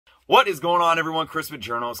What is going on, everyone? Chris with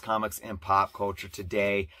Journals, Comics, and Pop Culture.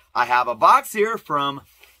 Today, I have a box here from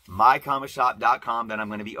mycomicshop.com that I'm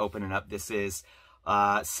going to be opening up. This is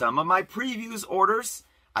some of my previews orders.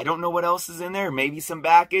 I don't know what else is in there. Maybe some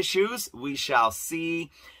back issues. We shall see.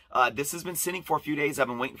 This has been sitting for a few days. I've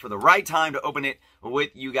been waiting for the right time to open it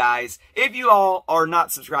with you guys. If you all are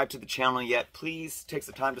not subscribed to the channel yet, please take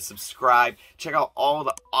some time to subscribe. Check out all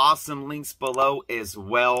the awesome links below as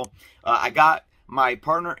well. I got my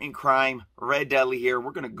partner in crime, Red Deli, here.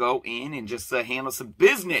 We're going to go in and just handle some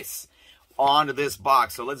business onto this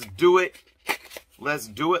box. So let's do it. Let's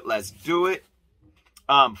do it. Let's do it.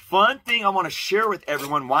 Fun thing I want to share with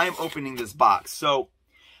everyone why I'm opening this box. So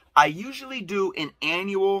I usually do an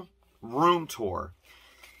annual room tour.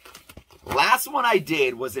 Last one I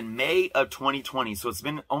did was in May of 2020. So it's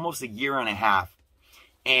been almost a year and a half.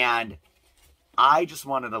 And I just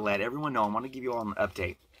wanted to let everyone know. I want to give you all an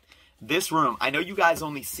update. This room, I know you guys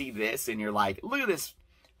only see this and you're like, look at this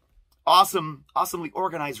awesomely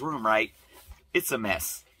organized room, right? It's a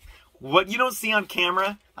mess. What you don't see on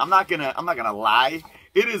camera, I'm not gonna lie.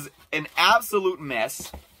 It is an absolute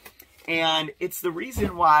mess. And it's the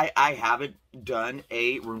reason why I haven't done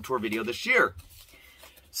a room tour video this year.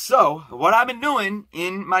 So, what I've been doing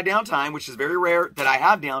in my downtime, which is very rare that I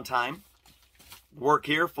have downtime, work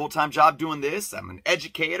here, full-time job doing this. I'm an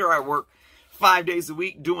educator. I work 5 days a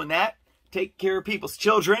week doing that. Take care of people's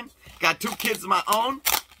children. Got 2 kids of my own.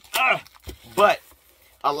 But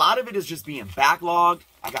a lot of it is just being backlogged.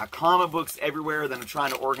 I got comic books everywhere that I'm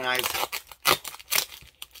trying to organize.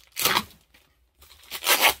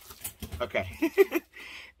 Okay.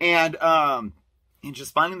 and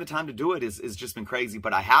just finding the time to do it is just been crazy.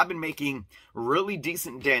 But I have been making really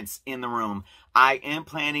decent dents in the room. I am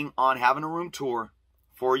planning on having a room tour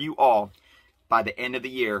for you all by the end of the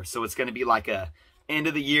year. So it's going to be like a end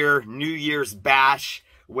of the year, New Year's bash,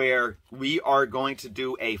 where we are going to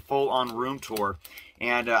do a full-on room tour.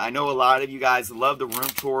 And I know a lot of you guys love the room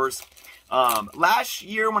tours. Last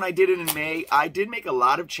year when I did it in May, I did make a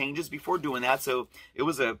lot of changes before doing that. So it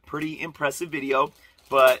was a pretty impressive video,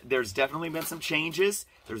 but there's definitely been some changes.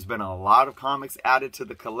 There's been a lot of comics added to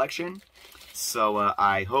the collection. So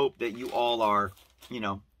I hope that you all are,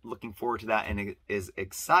 looking forward to that and is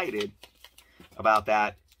excited about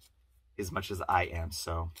that as much as I am.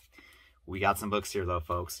 So we got some books here though,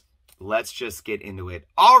 folks. Let's just get into it.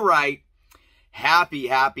 All right.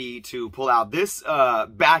 Happy to pull out this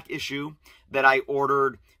back issue that I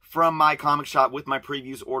ordered from my comic shop with my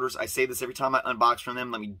previews orders. I say this every time I unbox from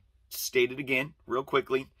them. Let me state it again real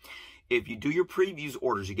quickly. If you do your previews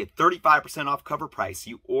orders, you get 35% off cover price.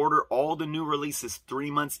 You order all the new releases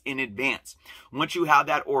 3 months in advance. Once you have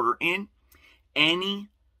that order in, any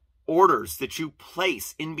orders that you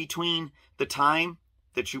place in between the time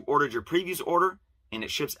that you ordered your previews order and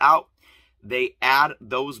it ships out, they add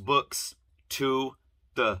those books to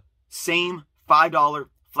the same $5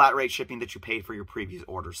 flat rate shipping that you paid for your previous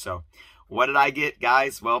order. So what did I get,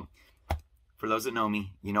 guys? Well, for those that know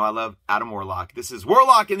me, you know I love Adam Warlock. This is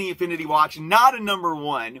Warlock in the Infinity Watch, not a number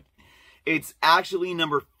 1. It's actually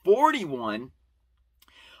number 41.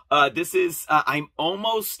 This is, I'm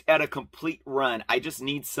almost at a complete run. I just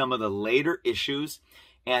need some of the later issues.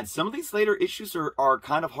 And some of these later issues are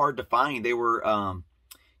kind of hard to find. They were,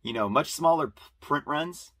 much smaller print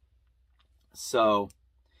runs. So,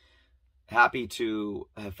 happy to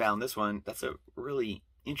have found this one. That's a really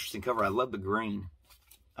interesting cover. I love the green.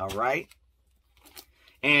 All right.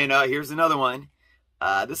 And here's another one.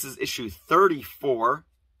 This is issue 34.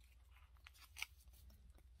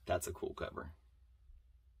 That's a cool cover.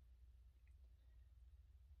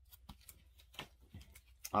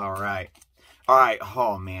 All right. All right.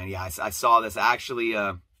 Oh, man. Yeah, I saw this. I actually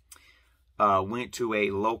went to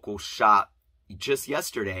a local shop just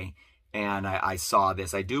yesterday, and I saw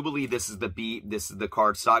this. I do believe this is the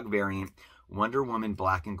cardstock variant. Wonder Woman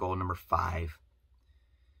Black and Gold number 5.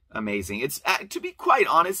 Amazing. It's, to be quite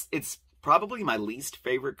honest, it's probably my least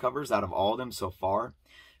favorite covers out of all of them so far,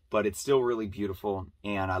 but it's still really beautiful,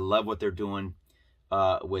 and I love what they're doing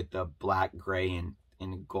with the black, gray, and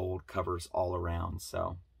gold covers all around.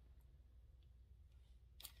 So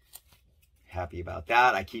happy about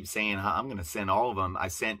that. I keep saying I'm going to send all of them. I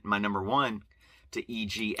sent my number 1 to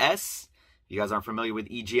EGS. If you guys aren't familiar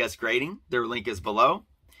with EGS grading, their link is below.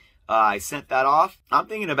 I sent that off. I'm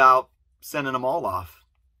thinking about sending them all off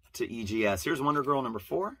to EGS. Here's Wonder Girl number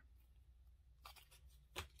 4.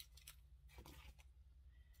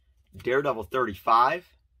 Daredevil 35.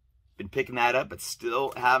 Been picking that up, but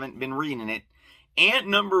still haven't been reading it. Ant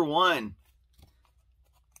number 1.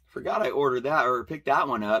 Forgot I ordered that or picked that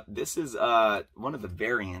one up. This is one of the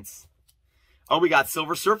variants. Oh, we got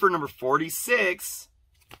Silver Surfer number 46.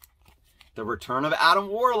 The return of Adam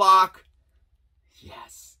Warlock.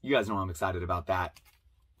 Yes. You guys know I'm excited about that.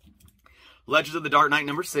 Legends of the Dark Knight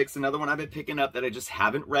number 6. Another one I've been picking up that I just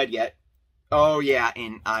haven't read yet. Oh, yeah.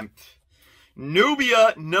 And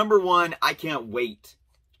Nubia number 1. I can't wait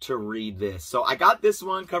to read this. So I got this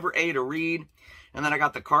one, cover A, to read. And then I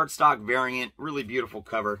got the cardstock variant. Really beautiful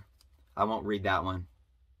cover. I won't read that one.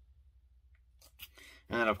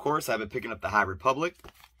 And then, of course, I've been picking up the High Republic.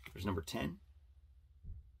 There's number 10.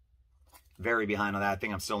 Very behind on that. I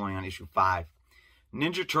think I'm still only on issue 5.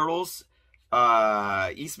 Ninja Turtles,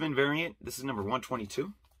 Eastman variant. This is number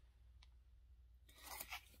 122.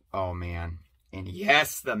 Oh, man. And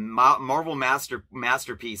yes, the Marvel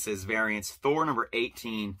Masterpieces variants. Thor number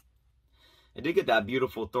 18. I did get that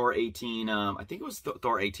beautiful Thor 18. I think it was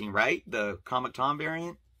Thor 18, right? The Comic Tom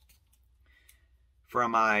variant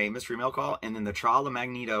from my mystery mail call. And then the Trial of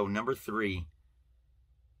Magneto number 3.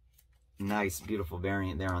 Nice, beautiful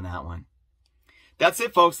variant there on that one. That's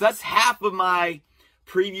it, folks. That's half of my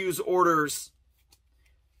previews orders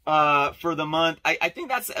for the month. I think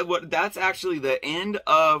that's actually the end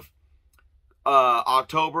of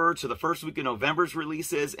October to the first week of November's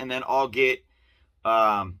releases, and then I'll get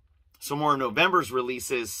some more of November's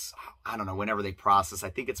releases. I don't know, whenever they process.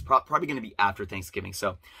 I think it's probably going to be after Thanksgiving.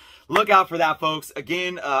 So look out for that, folks.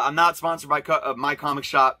 Again, I'm not sponsored by My Comic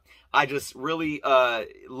Shop. I just really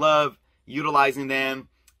love utilizing them.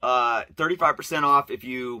 35% off if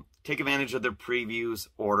you take advantage of their previews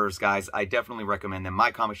orders, guys. I definitely recommend them.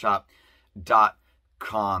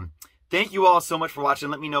 mycomicshop.com. Thank you all so much for watching.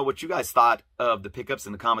 Let me know what you guys thought of the pickups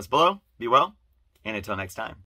in the comments below. Be well, and until next time.